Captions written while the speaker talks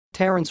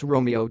Terrence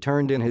Romeo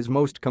turned in his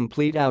most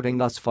complete outing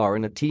thus far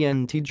in a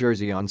TNT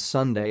jersey on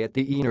Sunday at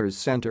the Ynares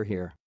Center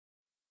here.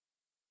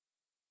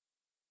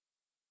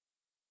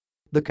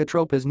 The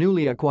KaTropa's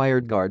newly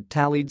acquired guard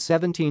tallied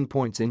 17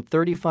 points in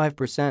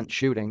 35%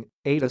 shooting,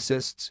 8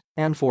 assists,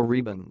 and 4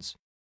 rebounds.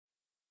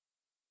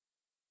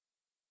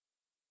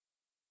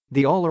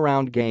 The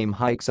all-around game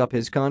hikes up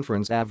his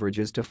conference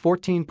averages to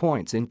 14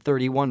 points in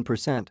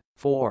 31%,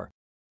 4.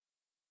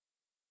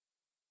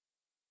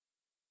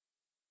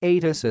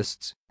 8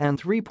 assists,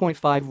 and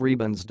 3.5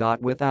 rebounds.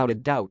 Without a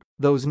doubt,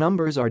 those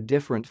numbers are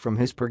different from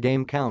his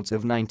per-game counts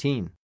of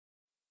 19.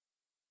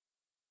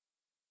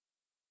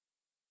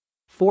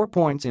 4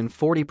 points in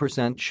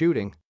 40%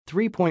 shooting,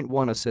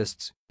 3.1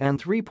 assists, and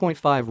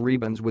 3.5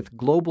 rebounds with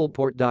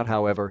Globalport.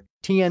 However,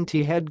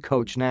 TNT head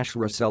coach Nash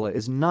Racela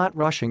is not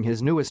rushing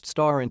his newest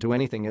star into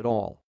anything at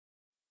all.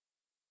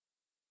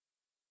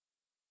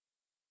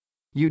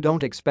 "You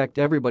don't expect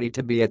everybody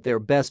to be at their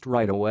best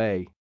right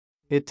away.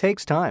 It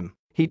takes time,"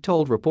 he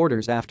told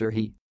reporters after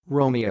he,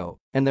 Romeo,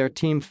 and their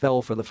team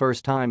fell for the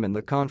first time in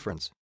the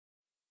conference.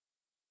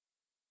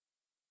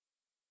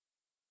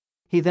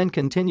 He then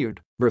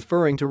continued,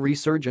 referring to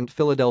resurgent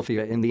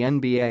Philadelphia in the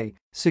NBA,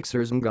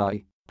 Sixers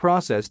guy,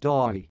 process.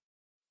 For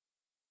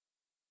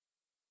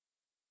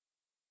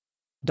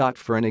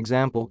an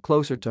example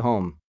closer to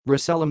home,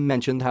 Racela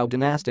mentioned how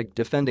dynastic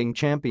defending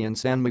champion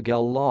San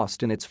Miguel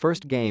lost in its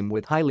first game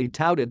with highly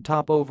touted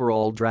top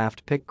overall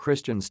draft pick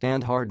Christian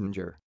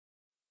Standhardinger.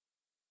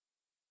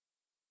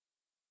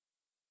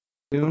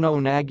 "Uno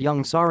nag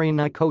young sorry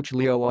na coach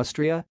Leo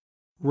Austria?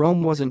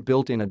 Rome wasn't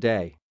built in a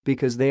day,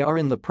 because they are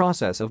in the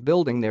process of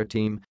building their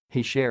team,"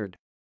 he shared.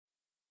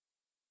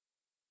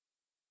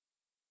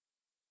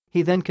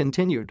 He then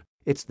continued,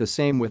 "It's the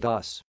same with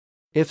us.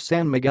 If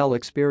San Miguel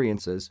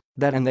experiences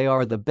that and they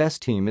are the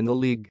best team in the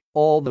league,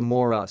 all the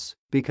more us,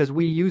 because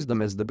we use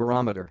them as the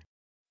barometer."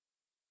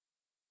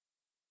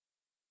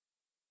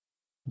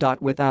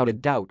 Without a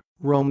doubt,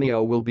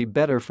 Romeo will be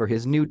better for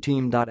his new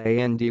team.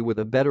 And with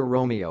a better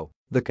Romeo,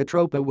 the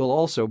KaTropa will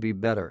also be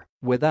better,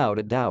 without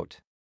a doubt.